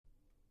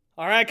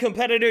All right,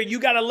 competitor,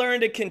 you got to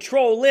learn to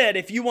control it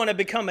if you want to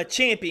become a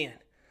champion.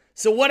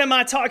 So what am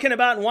I talking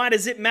about and why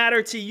does it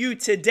matter to you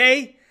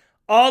today?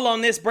 All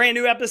on this brand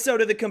new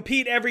episode of the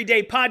Compete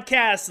Everyday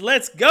podcast.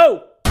 Let's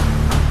go.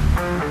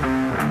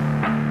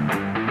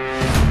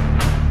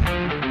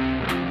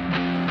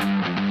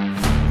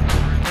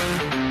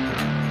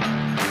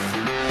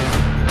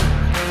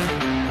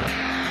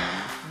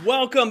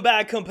 Welcome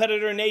back,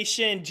 Competitor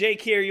Nation.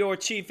 Jake here, your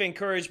Chief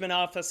Encouragement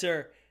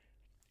Officer.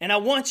 And I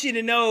want you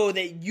to know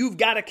that you've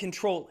got to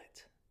control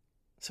it.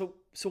 So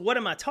what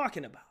am I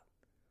talking about?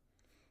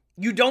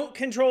 You don't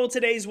control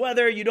today's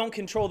weather. You don't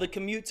control the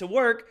commute to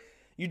work.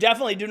 You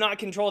definitely do not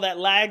control that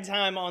lag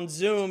time on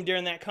Zoom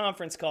during that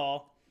conference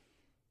call.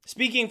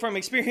 Speaking from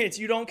experience,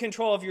 you don't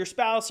control if your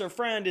spouse or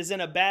friend is in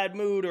a bad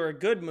mood or a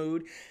good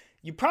mood.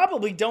 You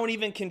probably don't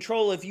even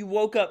control if you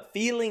woke up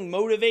feeling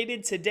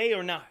motivated today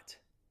or not.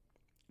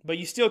 But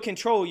you still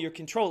control your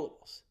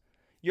controllables.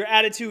 Your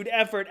attitude,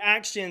 effort,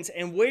 actions,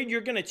 and where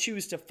you're going to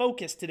choose to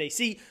focus today.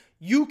 See,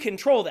 you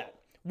control that.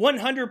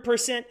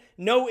 100%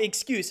 no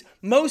excuse.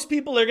 Most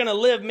people are going to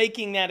live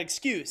making that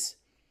excuse.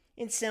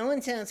 It's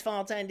so-and-so's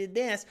fault I did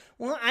this.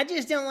 Well, I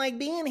just don't like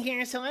being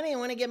here, so I didn't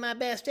want to get my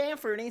best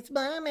effort. It's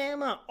blah, blah,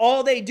 blah.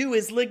 All they do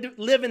is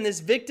live in this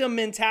victim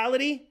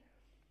mentality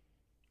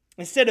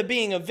instead of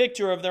being a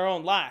victor of their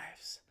own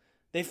lives.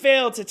 They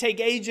fail to take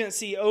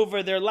agency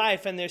over their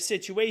life and their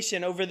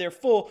situation, over their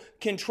full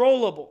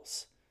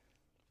controllables.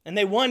 And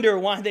they wonder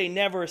why they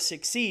never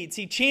succeed.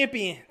 See,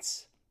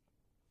 champions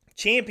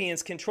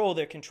control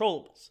their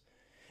controllables.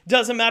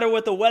 Doesn't matter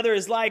what the weather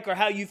is like or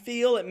how you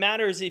feel. It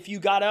matters if you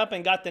got up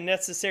and got the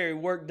necessary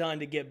work done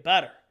to get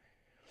better.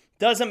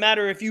 Doesn't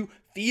matter if you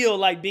feel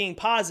like being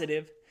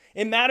positive.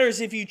 It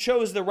matters if you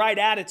chose the right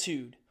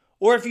attitude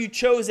or if you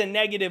chose a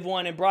negative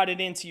one and brought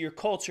it into your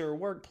culture or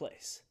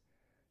workplace.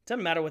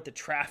 Doesn't matter what the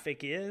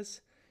traffic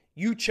is.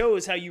 You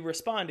chose how you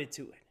responded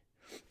to it.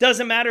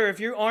 Doesn't matter if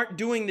you aren't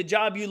doing the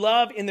job you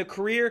love in the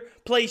career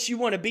place you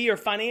want to be or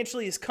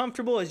financially as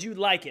comfortable as you'd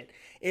like it.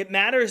 It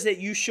matters that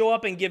you show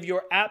up and give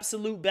your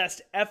absolute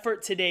best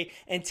effort today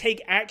and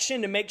take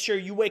action to make sure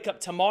you wake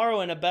up tomorrow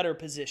in a better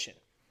position.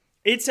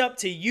 It's up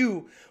to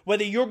you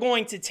whether you're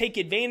going to take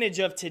advantage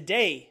of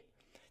today,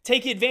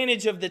 take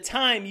advantage of the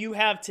time you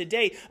have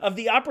today, of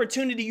the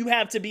opportunity you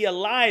have to be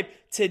alive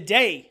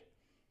today,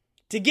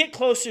 to get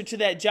closer to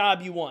that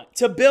job you want,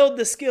 to build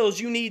the skills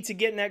you need to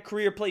get in that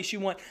career place you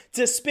want,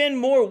 to spend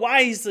more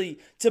wisely,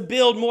 to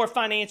build more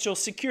financial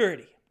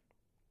security.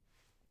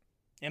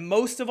 And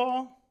most of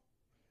all,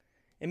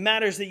 it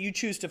matters that you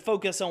choose to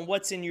focus on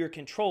what's in your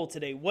control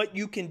today, what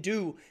you can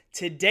do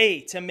today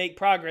to make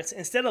progress,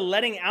 instead of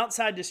letting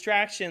outside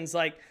distractions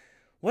like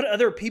what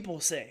other people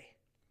say,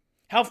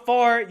 how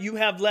far you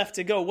have left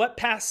to go, what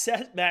past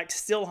setbacks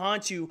still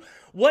haunt you,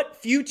 what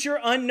future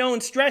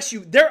unknown stress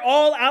you. They're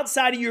all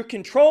outside of your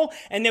control,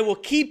 and they will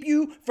keep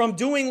you from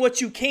doing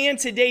what you can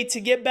today to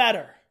get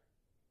better.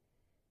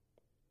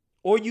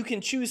 Or you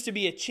can choose to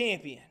be a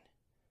champion.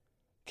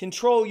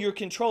 Control your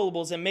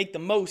controllables and make the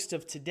most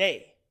of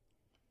today.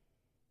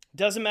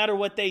 Doesn't matter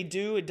what they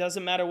do. It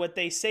doesn't matter what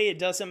they say. It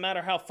doesn't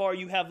matter how far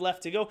you have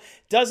left to go.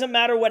 Doesn't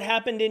matter what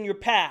happened in your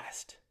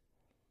past.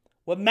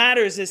 What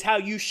matters is how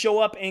you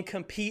show up and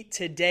compete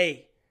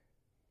today.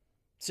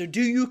 So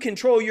do you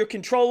control your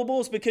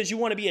controllables because you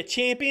want to be a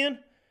champion?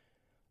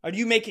 Or do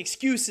you make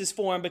excuses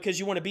for them because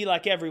you want to be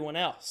like everyone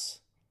else?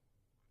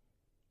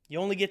 You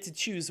only get to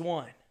choose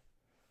one.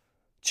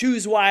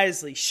 Choose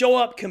wisely. Show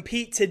up,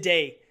 compete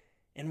today,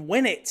 and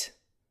win it.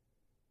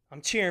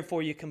 I'm cheering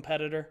for you,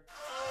 competitor.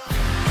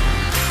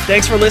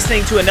 Thanks for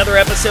listening to another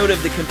episode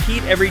of the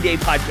Compete Everyday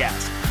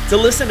podcast. To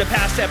listen to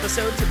past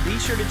episodes, be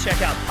sure to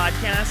check out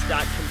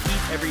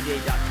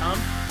podcast.competeeveryday.com.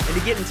 And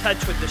to get in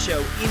touch with the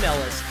show, email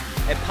us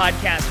at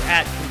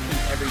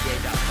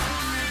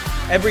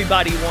podcast@competeeveryday.com.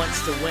 Everybody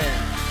wants to win,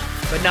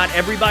 but not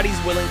everybody's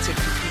willing to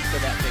compete for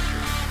that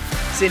victory.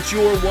 Since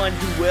you're one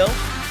who will,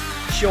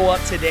 show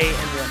up today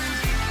and win.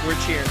 We're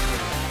cheering.